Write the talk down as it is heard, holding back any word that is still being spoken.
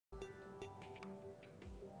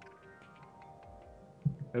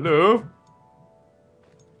Hello?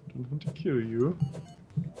 Don't want to kill you.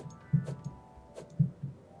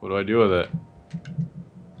 What do I do with it?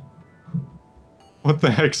 What the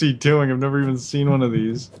heck's he doing? I've never even seen one of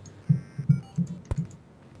these.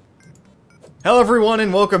 Hello everyone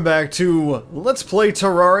and welcome back to Let's Play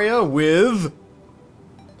Terraria with...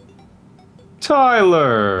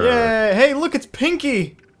 Tyler! Yeah, hey look, it's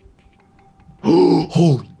Pinky!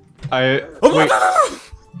 Holy... Wait.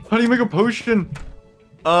 How do you make a potion?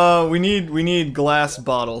 We need glass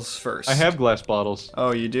bottles first. I have glass bottles.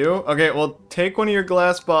 Oh, you do? Okay, well take one of your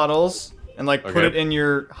glass bottles and like put it in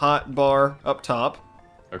your hot bar up top.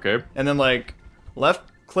 Okay. And then like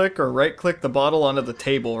left click or right click the bottle onto the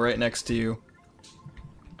table right next to you.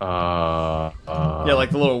 Yeah,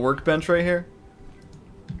 like the little workbench right here.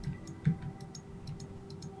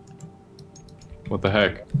 What the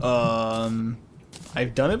heck?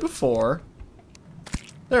 I've done it before.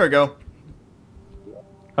 There we go.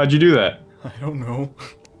 How'd you do that? I don't know.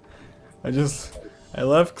 I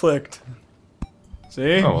left clicked.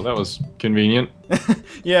 See? Oh, well, that was convenient.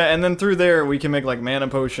 Yeah, and then through there we can make like mana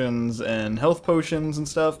potions and health potions and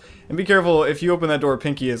stuff. And be careful, if you open that door,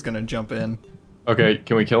 Pinky is gonna jump in. Okay,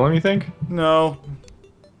 can we kill him, you think? No.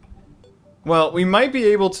 Well, we might be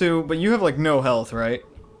able to, but you have like no health, right?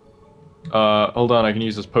 Hold on, I can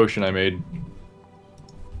use this potion I made.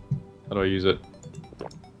 How do I use it?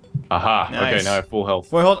 Aha! Nice. Okay, now I have full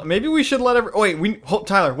health. Wait, hold on. Maybe we should let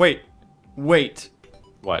Tyler, wait. Wait.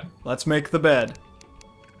 What? Let's make the bed.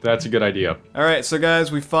 That's a good idea. Alright, so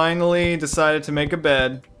guys, we finally decided to make a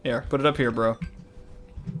bed. Here, put it up here, bro.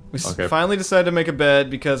 We finally decided to make a bed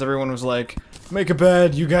because everyone was like, make a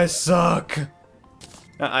bed, you guys suck.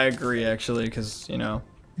 I agree, actually, because, you know,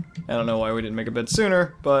 I don't know why we didn't make a bed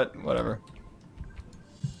sooner, but whatever.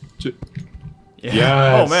 Yeah.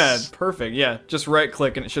 Yes. Oh man, perfect. Yeah, just right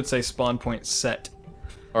click and it should say spawn point set.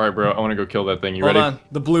 Alright, bro, I want to go kill that thing. You ready? Hold on,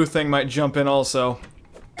 the blue thing might jump in also.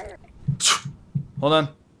 Hold on.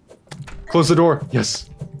 Close the door. Yes.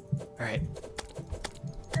 Alright.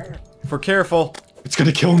 If we're careful. It's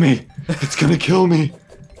gonna kill me. It's gonna kill me.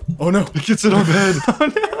 Oh no. It gets in our bed.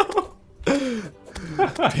 Oh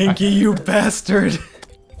no. Pinky, you bastard.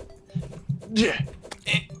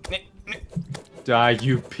 Die,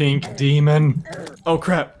 you pink demon. Oh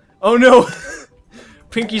crap. Oh no.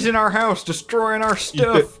 Pinky's in our house, destroying our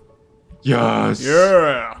stuff. Yes.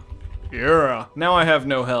 Yeah. Yeah. Now I have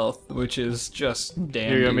no health, which is just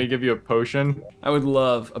dandy. You want me to give you a potion? I would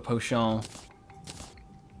love a potion.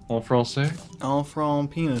 En français? En from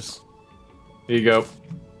penis. Here you go.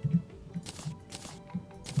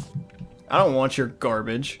 I don't want your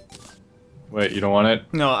garbage. Wait, you don't want it?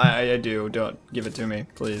 No, I do. Don't give it to me,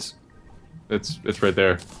 please. It's right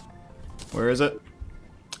there. Where is it?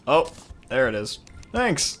 Oh, there it is.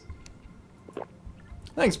 Thanks.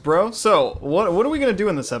 Thanks, bro. So, what are we gonna do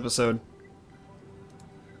in this episode?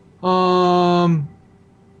 I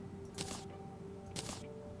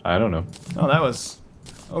don't know. Oh, that was...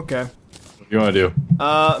 okay. What do you want to do?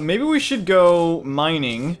 Maybe we should go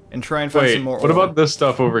mining and try and find some more ore. What about this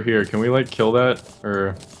stuff over here? Can we, like, kill that?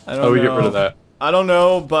 Or... I don't how do we know. get rid of that? I don't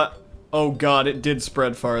know, but... oh god, it did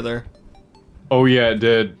spread farther. Oh yeah, it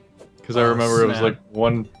did. Because I remember it was snap. like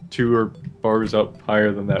 1, 2 or bars up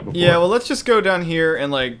higher than that before. Yeah, well let's just go down here and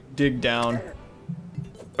like dig down.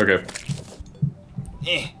 Okay.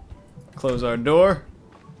 Close our door.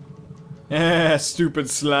 Stupid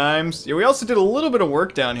slimes. Yeah, we also did a little bit of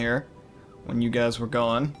work down here when you guys were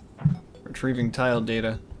gone. Retrieving tile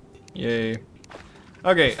data. Yay.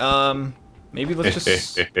 Okay, maybe let's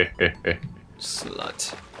just...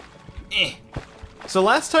 slut. So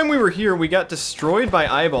last time we were here, we got destroyed by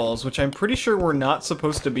eyeballs, which I'm pretty sure were not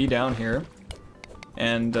supposed to be down here.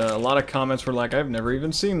 And a lot of comments were like, I've never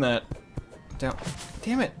even seen that.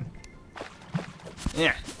 Damn it.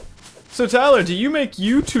 Yeah. So Tyler, do you make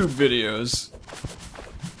YouTube videos?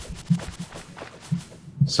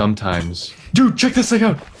 Sometimes. Dude, check this thing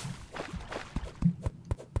out!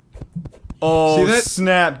 Oh, see that?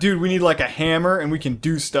 snap. Dude, we need like a hammer and we can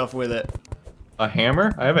do stuff with it. A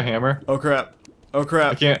hammer? I have a hammer. Oh crap. Oh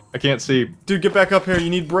crap. I can't see. Dude, get back up here. You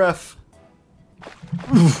need breath.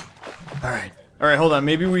 Alright. Alright, hold on.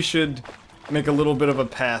 Maybe we should make a little bit of a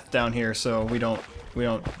path down here so we don't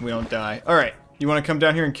die. Alright. You want to come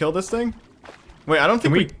down here and kill this thing? Wait, I don't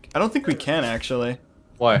think we can actually.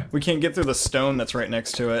 Why? We can't get through the stone that's right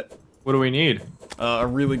next to it. What do we need? A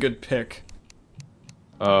really good pick.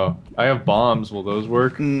 I have bombs. Will those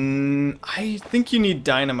work? I think you need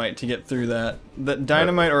dynamite to get through that. That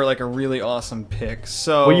dynamite or like a really awesome pick.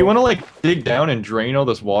 So. Well, you want to like dig down and drain all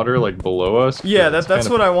this water like below us? Yeah, that's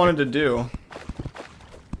what I wanted to do.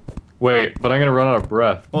 Wait, but I'm gonna run out of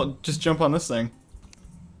breath. Well, just jump on this thing.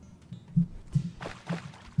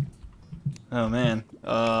 Oh man.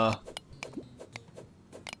 What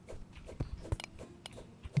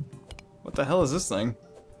the hell is this thing?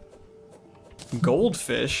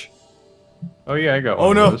 Goldfish? Oh yeah, I got Oh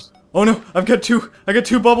one no! of those. Oh no! I got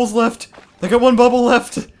two bubbles left! I got one bubble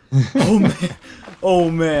left! Oh man. Oh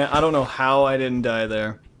man. I don't know how I didn't die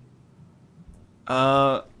there.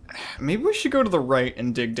 Maybe we should go to the right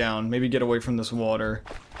and dig down. Maybe get away from this water.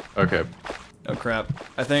 Okay. Oh crap.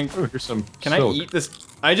 I think... Ooh, here's some Can silk. I eat this?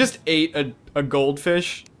 I just ate a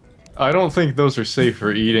goldfish. I don't think those are safe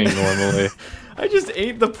for eating normally. I just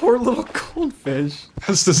ate the poor little goldfish.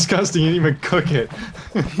 That's disgusting, you didn't even cook it.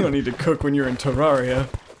 You don't need to cook when you're in Terraria.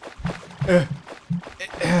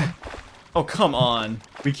 Oh, come on.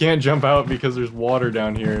 We can't jump out because there's water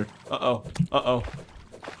down here. Uh-oh. Uh-oh.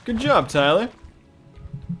 Good job, Tyler.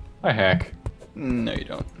 I hack. No, you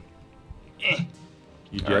don't.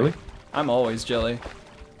 You jelly? Right. I'm always jelly.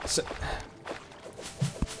 So,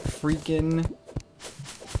 freaking...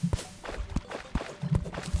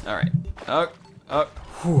 Alright.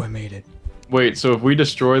 Whew, I made it. Wait, so if we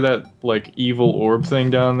destroy that, like, evil orb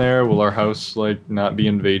thing down there, will our house, like, not be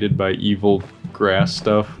invaded by evil grass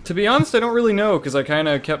stuff? To be honest, I don't really know, because I kind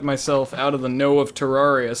of kept myself out of the know of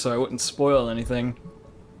Terraria, so I wouldn't spoil anything.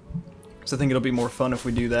 So I think it'll be more fun if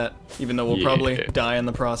we do that, even though we'll probably die in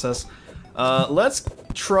the process. Let's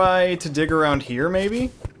try to dig around here,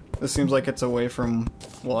 maybe? This seems like it's away from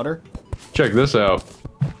water. Check this out.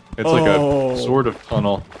 It's like a sort of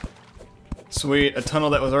tunnel. Sweet, a tunnel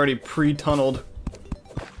that was already pre-tunneled.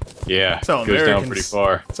 Yeah, That's how goes down pretty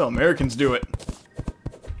far. That's how Americans do it.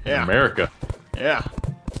 Yeah. America. Yeah.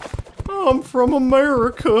 I'm from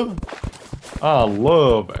America. I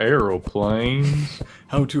love aeroplanes.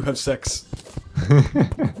 How to have sex.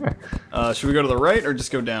 Should we go to the right or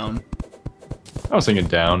just go down? I was thinking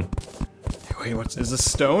down. Wait, is this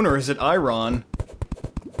stone or is it iron?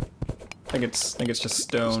 I think it's just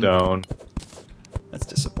stone. Stone. That's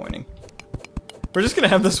disappointing. We're just gonna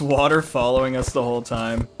have this water following us the whole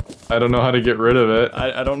time. I don't know how to get rid of it.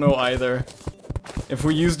 I don't know either. If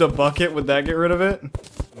we used a bucket, would that get rid of it?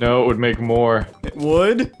 No, it would make more. It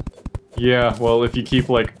would? Yeah, well, if you keep,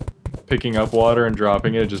 like, picking up water and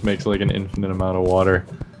dropping it, it just makes, like, an infinite amount of water.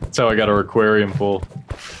 That's how I got our aquarium full.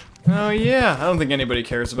 Oh yeah, I don't think anybody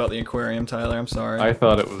cares about the aquarium, Tyler, I'm sorry. I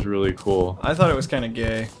thought it was really cool. I thought it was kinda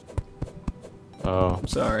gay. Oh. I'm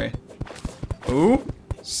sorry. Ooh!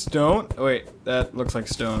 Stone? Oh, wait, that looks like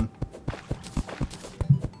stone.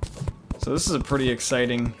 So this is a pretty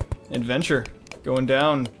exciting adventure. Going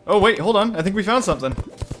down. Oh wait, hold on, I think we found something.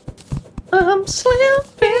 I'm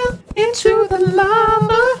slipping into the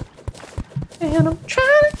lava, and I'm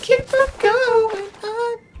trying to keep it going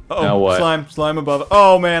on. Uh-oh, Now what? slime above.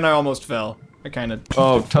 Oh man, I almost fell. I kind of.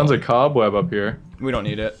 Oh, tons of cobweb up here. We don't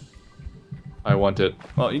need it. I want it.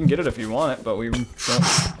 Well, you can get it if you want it, but we don't.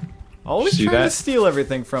 Always See trying to that? steal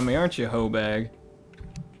everything from me, aren't you, hoe bag?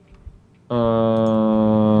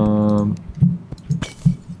 Oh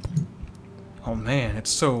man, it's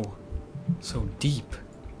so deep.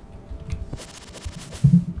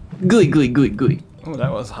 Gooey, gooey, gooey, gooey. Oh,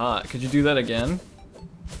 that was hot. Could you do that again?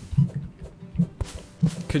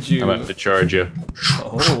 Could you? I'm about to charge you.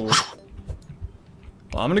 Oh.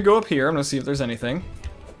 Well, I'm gonna go up here. I'm gonna see if there's anything.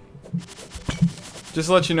 Just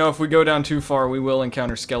to let you know, if we go down too far, we will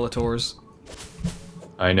encounter Skeletors.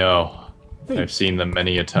 I know. Hey. I've seen them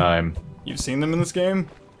many a time. You've seen them in this game?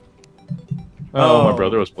 Oh, Oh. my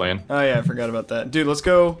brother was playing. Oh yeah, I forgot about that. Dude, let's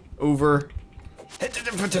go over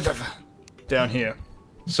down here.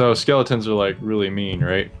 So skeletons are like really mean,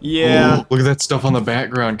 right? Yeah. Ooh, look at that stuff on the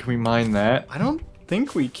background. Can we mine that? I don't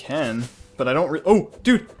think we can, but I don't oh,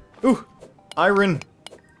 dude! Ooh! Iron!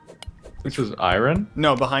 Which was iron?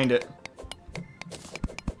 No, behind it.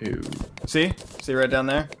 Ew. See? See right down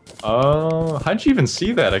there? Oh, how'd you even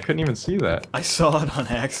see that? I couldn't even see that. I saw it on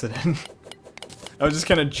accident. I was just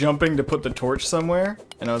kind of jumping to put the torch somewhere,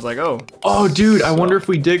 and I was like, oh. Oh, dude, I wonder if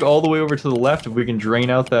we dig all the way over to the left, if we can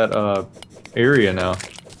drain out that, area now.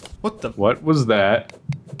 What the? What was that?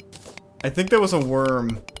 I think that was a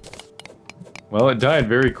worm. Well, it died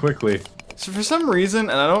very quickly. So for some reason,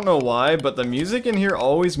 and I don't know why, but the music in here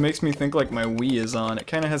always makes me think like my Wii is on. It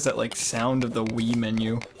kind of has that like sound of the Wii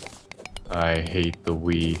menu. I hate the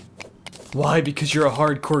Wii. Why? Because you're a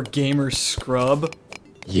hardcore gamer scrub?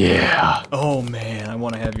 Yeah. Oh man, I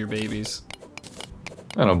want to have your babies.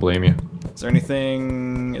 I don't blame you. Is there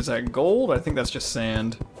anything... Is that gold? I think that's just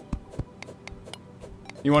sand.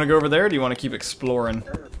 You want to go over there, or do you want to keep exploring?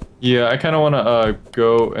 Yeah, I kind of want to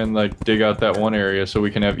go and like dig out that one area so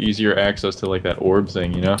we can have easier access to like that orb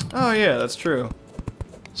thing, you know? Oh yeah, that's true.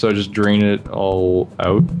 So just drain it all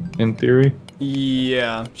out, in theory.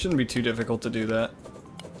 Yeah, shouldn't be too difficult to do that.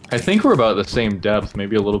 I think we're about the same depth,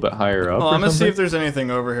 maybe a little bit higher up. Oh, or I'm gonna see something. if there's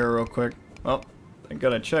anything over here real quick. Oh, I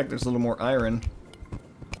gotta check. There's a little more iron.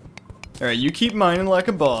 All right, you keep mining like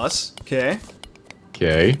a boss, okay?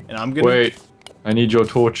 Okay. And I'm gonna Wait, I need your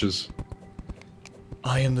torches.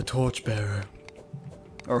 I am the torchbearer.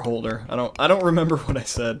 Or holder. I don't remember what I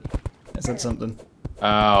said. I said something.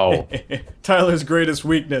 Ow. Tyler's greatest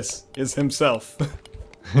weakness is himself.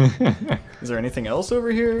 Is there anything else over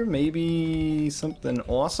here? Maybe something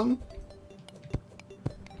awesome?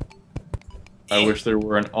 I wish there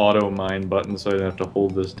were an auto mine button so I didn't have to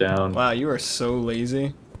hold this down. Wow, you are so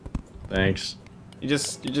lazy. Thanks. You're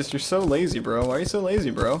so lazy, bro. Why are you so lazy,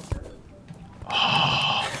 bro?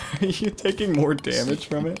 Are you taking more damage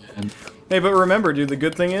from it? Hey, but remember, dude, the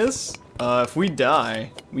good thing is, if we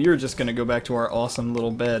die, we are just gonna go back to our awesome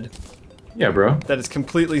little bed. Yeah, bro. That is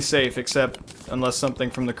completely safe, except unless something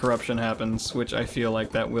from the corruption happens, which I feel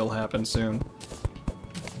like that will happen soon.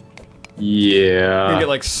 Yeah. We're gonna get,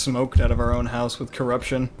 like, smoked out of our own house with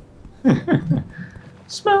corruption.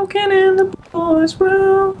 Smoking in the boys'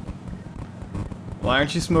 room. Why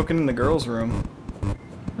aren't you smoking in the girls' room?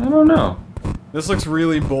 I don't know. This looks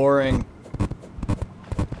really boring.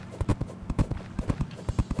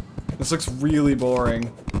 This looks really boring,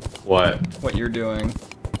 What? what you're doing.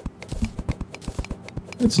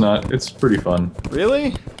 It's not. It's pretty fun.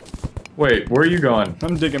 Really? Wait, where are you going?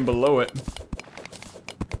 I'm digging below it.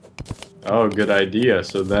 Oh, good idea.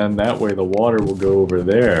 So then that way the water will go over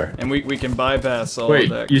there. And we can bypass all Wait,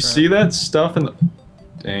 that you crap. see that stuff in the...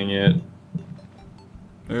 Dang it.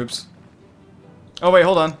 Oops. Oh wait,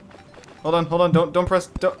 hold on. Hold on, don't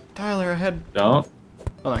press, Tyler, ahead. Don't?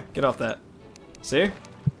 Hold on, get off that. See?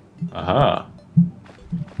 Aha.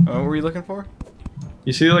 Oh, what were you looking for?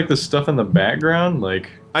 You see like the stuff in the background?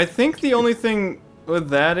 Like... I think the only thing with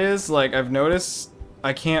that is, like, I've noticed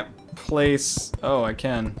I can't place... Oh, I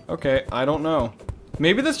can. Okay, I don't know.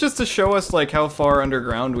 Maybe that's just to show us, like, how far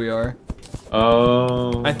underground we are.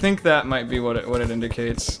 Oh... I think that might be what it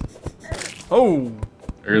indicates. Oh!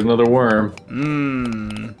 There's another worm.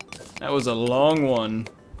 Mmm. That was a long one.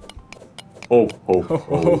 Oh, oh, Ho ho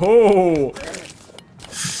oh. ho!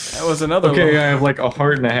 That was another Okay, long... I have like 1.5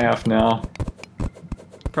 hearts now.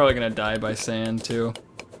 Probably gonna die by sand, too.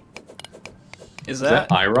 Is Is that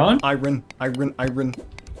iron? Iron.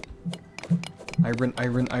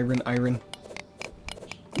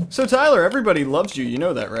 So Tyler, everybody loves you, you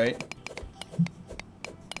know that, right?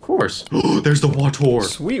 Of course. There's the water.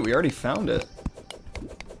 Sweet, we already found it.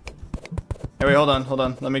 Hey, wait, hold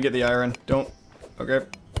on. Let me get the iron. Don't. Okay.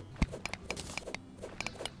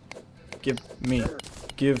 Give me. Are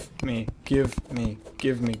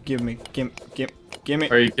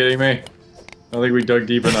you kidding me? I don't think we dug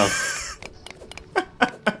deep enough.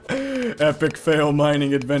 Epic fail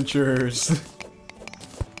mining adventures.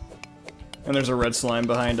 And there's a red slime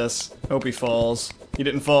behind us. Hope he falls. He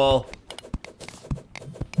didn't fall.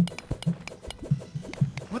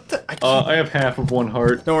 What the? I have half of 1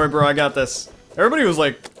 heart. Don't worry, bro. I got this. Everybody was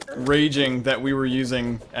like raging that we were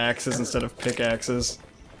using axes instead of pickaxes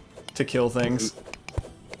to kill things.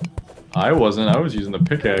 I wasn't. I was using the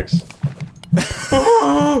pickaxe.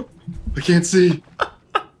 I can't see.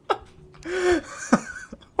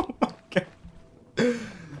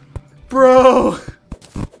 Bro!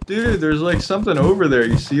 Dude, there's like something over there.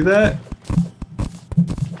 You see that?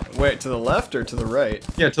 Wait, to the left or to the right?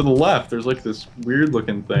 Yeah, to the left. There's like this weird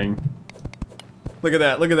looking thing. Look at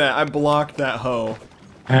that, look at that. I blocked that hoe.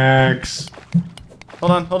 Axe.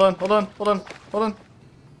 Hold on. Hold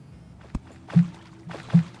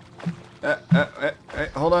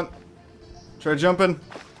on. Try jumping.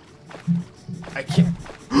 I can't.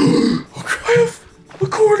 Oh, crap. I have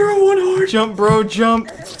 1/4 of 1 heart. Jump, bro,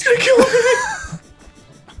 jump. It's gonna kill me.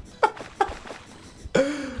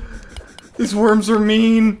 These worms are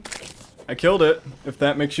mean. I killed it, if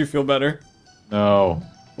that makes you feel better. No.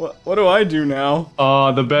 What do I do now?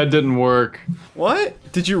 The bed didn't work. What?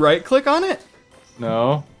 Did you right click on it?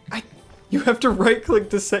 No. You have to right click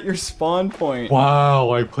to set your spawn point.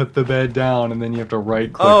 Wow, I put the bed down and then you have to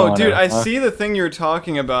right click Oh, on dude, it. I see the thing you're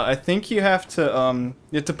talking about. I think you have to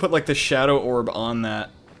put like the shadow orb on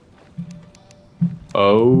that.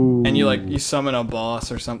 Oh. And you summon a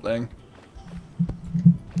boss or something.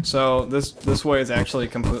 So this way is actually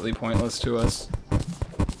completely pointless to us.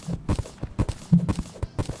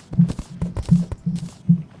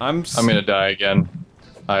 I'm gonna die again.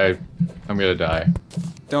 I'm gonna die.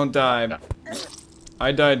 Don't die.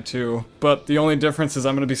 I died too, but the only difference is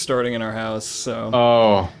I'm gonna be starting in our house, so...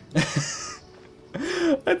 Oh.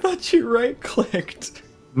 I thought you right-clicked.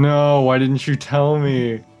 No, why didn't you tell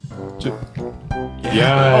me? Yeah.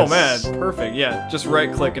 Yes. Oh man, perfect, yeah. Just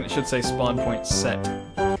right-click and it should say spawn point set.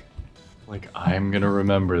 Like, I'm gonna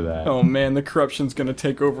remember that. Oh man, the corruption's gonna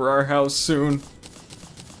take over our house soon.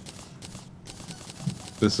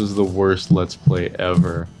 This is the worst Let's Play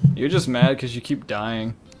ever. You're just mad because you keep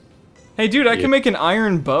dying. Hey dude, I can make an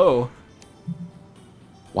iron bow.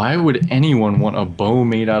 Why would anyone want a bow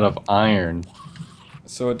made out of iron?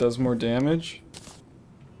 So it does more damage?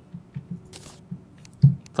 I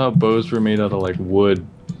thought bows were made out of, like, wood.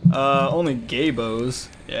 Only gay bows.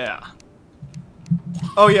 Yeah.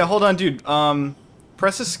 Oh yeah, hold on dude.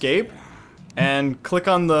 Press escape and click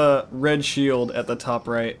on the red shield at the top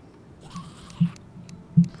right.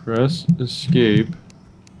 Press escape.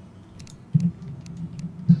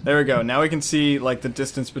 There we go. Now we can see, like, the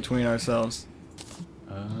distance between ourselves.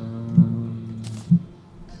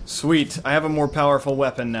 Sweet. I have a more powerful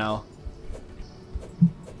weapon now.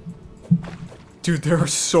 Dude, there are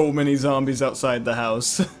so many zombies outside the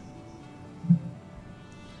house.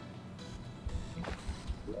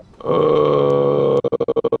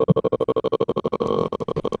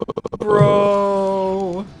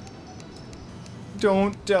 Bro!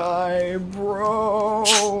 Don't die, bro!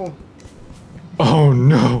 Oh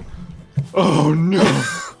no! Oh no!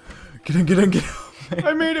 Get in, get in, get in.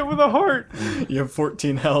 I made it with a heart! You have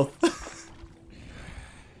 14 health.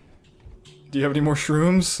 Do you have any more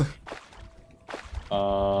shrooms?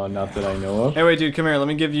 Not that I know of. Anyway, dude, come here. Let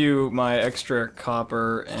me give you my extra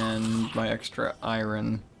copper and my extra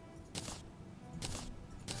iron.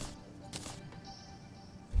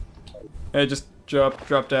 Hey, just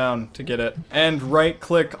drop down to get it. And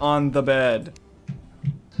right-click on the bed.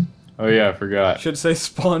 Oh yeah, I forgot. Should say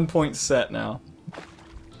spawn point set now.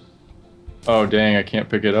 Oh dang, I can't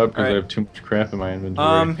pick it up because Alright. I have too much crap in my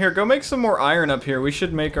inventory. Here, go make some more iron up here. We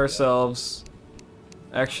should make ourselves,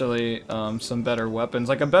 actually, some better weapons.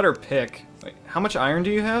 Like a better pick. Wait, how much iron do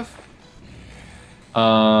you have?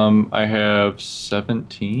 I have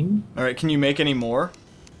 17? Alright, can you make any more?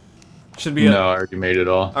 Should be No, I already made it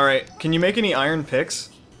all. Alright, can you make any iron picks?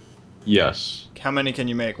 Yes. How many can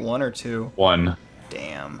you make? 1 or 2? 1.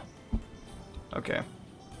 Damn. Okay.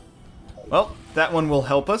 Well, that one will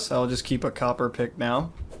help us. I'll just keep a copper pick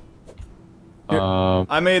now. Here,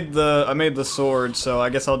 I made the sword, so I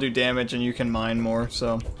guess I'll do damage and you can mine more,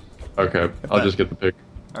 so. Okay, I'll just get the pick.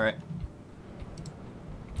 Alright.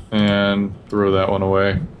 And throw that one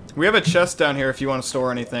away. We have a chest down here if you want to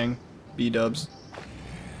store anything. B-dubs.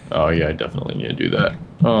 Oh yeah, I definitely need to do that.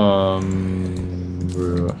 How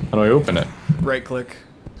do I open it? Right click.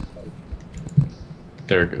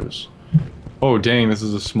 There it goes. Oh dang, this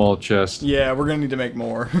is a small chest. Yeah, we're gonna need to make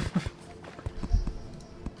more.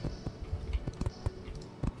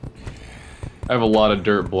 I have a lot of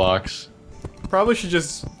dirt blocks. Probably should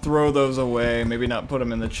just throw those away, maybe not put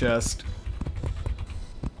them in the chest.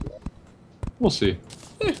 We'll see.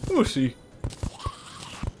 We'll see.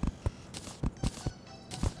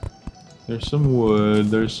 There's some wood,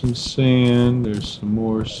 there's some sand, there's some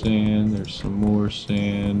more sand, there's some more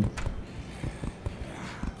sand.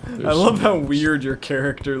 I love how weird your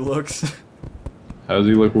character looks. How does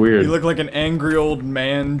he look weird? You look like an angry old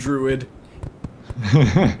man druid.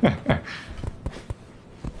 I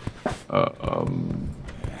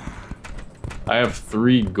have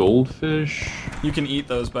 3 goldfish. You can eat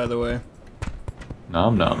those, by the way.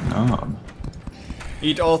 Nom nom nom.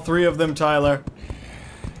 Eat all 3 of them, Tyler.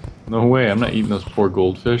 No way, I'm not eating those poor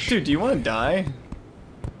goldfish. Dude, do you want to die?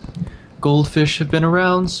 Goldfish have been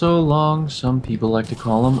around so long, some people like to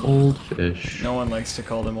call them old fish. No one likes to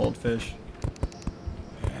call them old fish.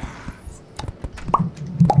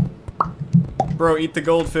 Bro, eat the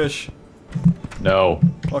goldfish. No.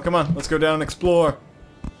 Well, come on, let's go down and explore.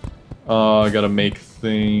 I gotta make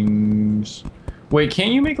things. Wait,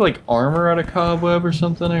 can't you make like armor out of cobweb or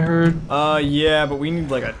something, I heard? Yeah, but we need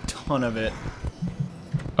like a ton of it.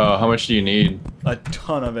 How much do you need? A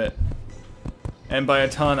ton of it. And by a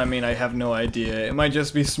ton, I mean I have no idea. It might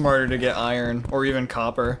just be smarter to get iron, or even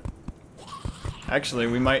copper. Actually,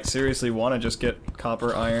 we might seriously want to just get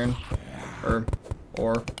copper, iron, or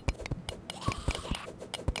ore.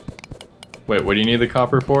 Wait, what do you need the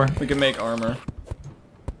copper for? We can make armor.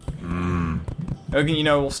 Okay, you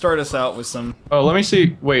know, we'll start us out with some... Oh, let me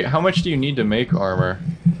see. Wait, how much do you need to make armor?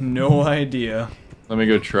 No idea. Let me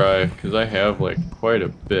go try, because I have like quite a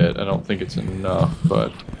bit. I don't think it's enough,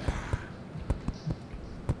 but...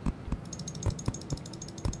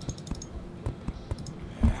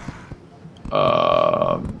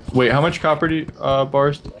 Wait, how much copper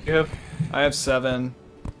bars do you have? I have 7.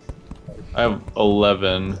 I have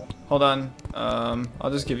 11. Hold on.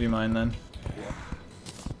 I'll just give you mine then.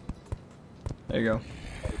 There you go.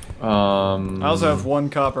 I also have 1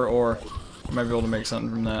 copper ore. I might be able to make something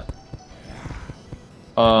from that.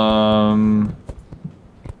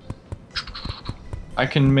 I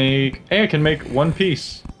can make. Hey, I can make 1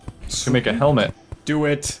 piece. I can make a helmet. Do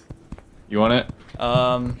it. You want it?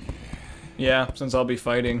 Yeah, since I'll be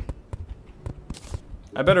fighting.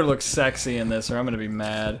 I better look sexy in this or I'm gonna be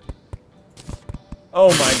mad. Oh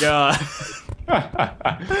my god.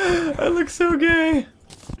 I look so gay.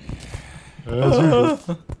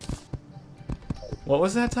 What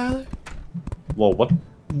was that, Tyler? Well, what?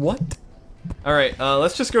 What? Alright,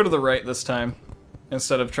 let's just go to the right this time.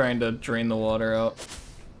 Instead of trying to drain the water out.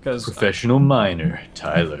 Because Professional miner,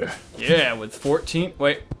 Tyler. yeah, with 14.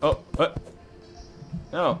 Wait. Oh. What?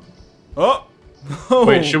 No. Oh. Oh.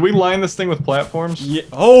 Wait, should we line this thing with platforms? Yeah.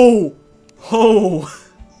 Oh. Oh.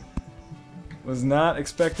 Was not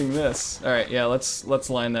expecting this. All right. Yeah. Let's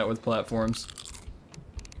line that with platforms.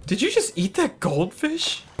 Did you just eat that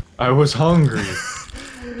goldfish? I was hungry.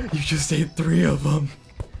 You just ate 3 of them.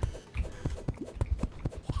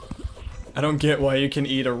 I don't get why you can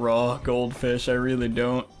eat a raw goldfish. I really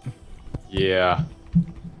don't. Yeah.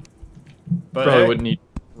 But Probably hey, wouldn't eat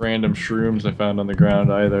random shrooms I found on the ground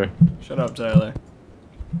either. shut up, Tyler.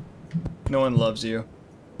 No one loves you.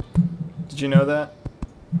 Did you know that?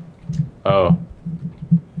 Oh.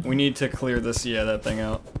 We need to clear this, that thing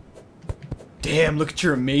out. Damn, look at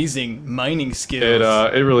your amazing mining skills.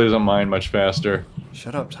 It really doesn't mine much faster.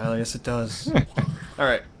 Shut up, Tyler. Yes, it does.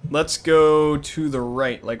 Alright, let's go to the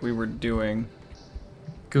right like we were doing.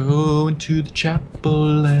 Going to the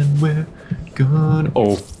chapel and we're gonna...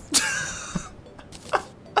 Oh.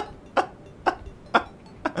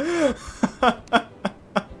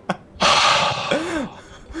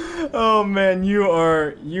 Oh man, you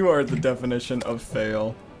are the definition of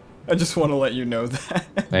fail. I just want to let you know that.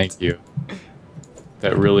 Thank you.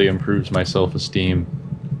 That really improves my self-esteem.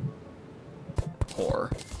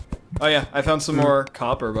 Whore. Oh yeah, I found some more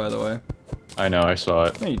copper, by the way. I know, I saw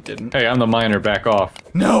it. No, you didn't. Hey, I'm the miner, back off.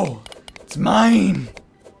 No! It's mine!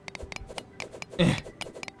 That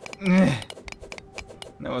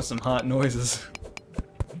was some hot noises.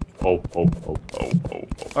 Oh.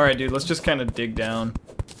 Alright, dude, let's just kind of dig down.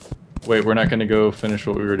 Wait, we're not gonna go finish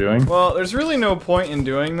what we were doing? Well, there's really no point in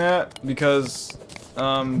doing that, because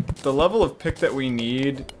the level of pick that we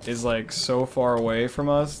need is like so far away from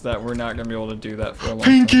us that we're not gonna be able to do that for a long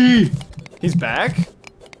time. Pinky! He's back?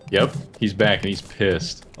 Yep, he's back and he's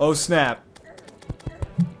pissed. Oh snap.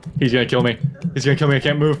 He's gonna kill me. He's gonna kill me, I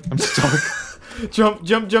can't move. I'm stuck. Jump,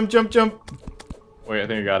 jump, jump, jump, jump. Wait, I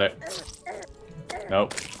think I got it.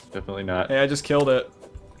 Nope, definitely not. Hey, I just killed it.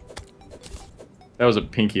 That was a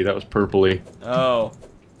pinky, that was purpley. Oh.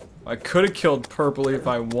 I could have killed Purpley if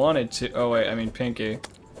I wanted to. Oh wait, I mean Pinky.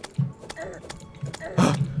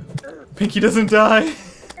 Pinky doesn't die!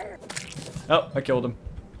 Oh, I killed him.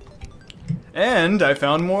 And I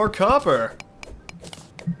found more copper!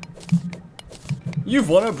 You've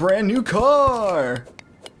won a brand new car!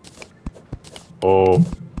 Oh.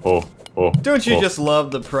 Don't you just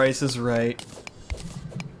love The Price is Right?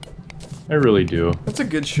 I really do. That's a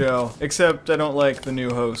good show. Except I don't like the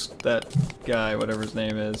new host, that guy, whatever his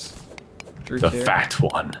name is. Drew The Carey. fat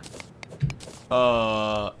one.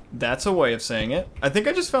 That's a way of saying it. I think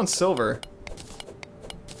I just found silver.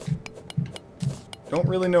 Don't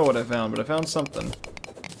really know what I found, but I found something.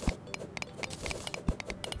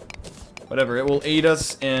 Whatever, it will aid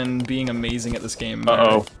us in being amazing at this game.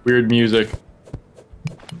 Uh-oh, weird music.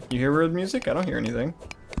 You hear weird music? I don't hear anything.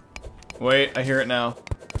 Wait, I hear it now.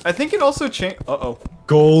 I think it also changed. Uh-oh.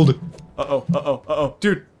 Gold. Uh-oh.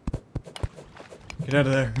 Dude. Get out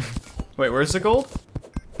of there. Wait, where's the gold?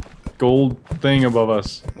 Gold thing above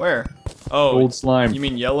us. Where? Oh. Gold slime. You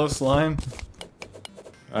mean yellow slime?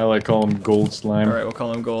 I like call him gold slime. Alright, we'll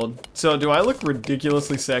call him gold. So, do I look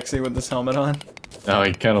ridiculously sexy with this helmet on? Oh,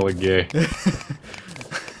 he kind of look gay.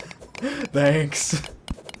 Thanks.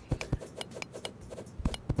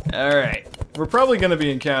 Alright. We're probably gonna be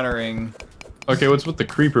encountering... Okay, what's with the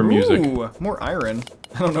creeper music? Ooh, more iron.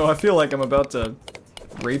 I don't know, I feel like I'm about to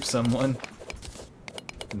rape someone.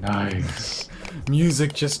 Nice.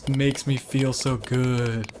 Music just makes me feel so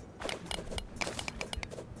good.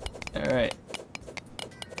 Alright.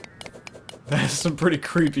 That's some pretty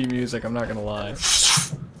creepy music, I'm not gonna lie.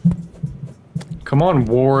 Come on,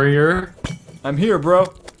 warrior. I'm here,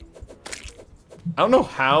 bro. I don't know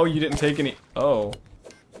how you didn't take any... Oh.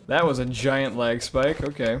 That was a giant lag spike,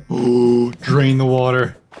 okay. Ooh, drain the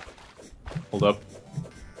water. Hold up.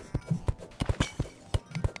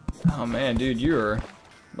 man, dude, you're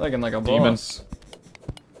lagging like a Demon. boss.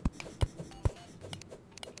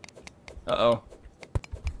 Uh-oh.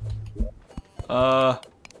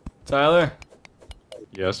 Tyler?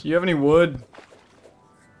 Yes. Do you have any wood?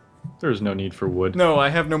 There's no need for wood. No, I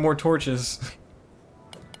have no more torches.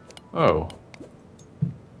 Oh.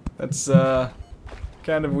 That's,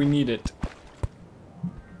 kind of, we need it.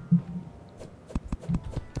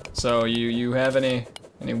 So, you have any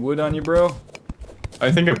wood on you, bro?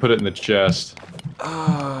 I think I put it in the chest.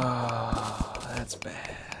 Oh, that's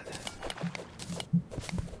bad.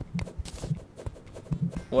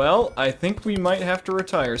 Well, I think we might have to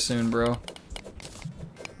retire soon, bro.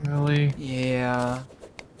 Really? Yeah.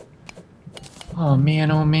 Oh man,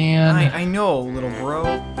 oh man. I know, little bro.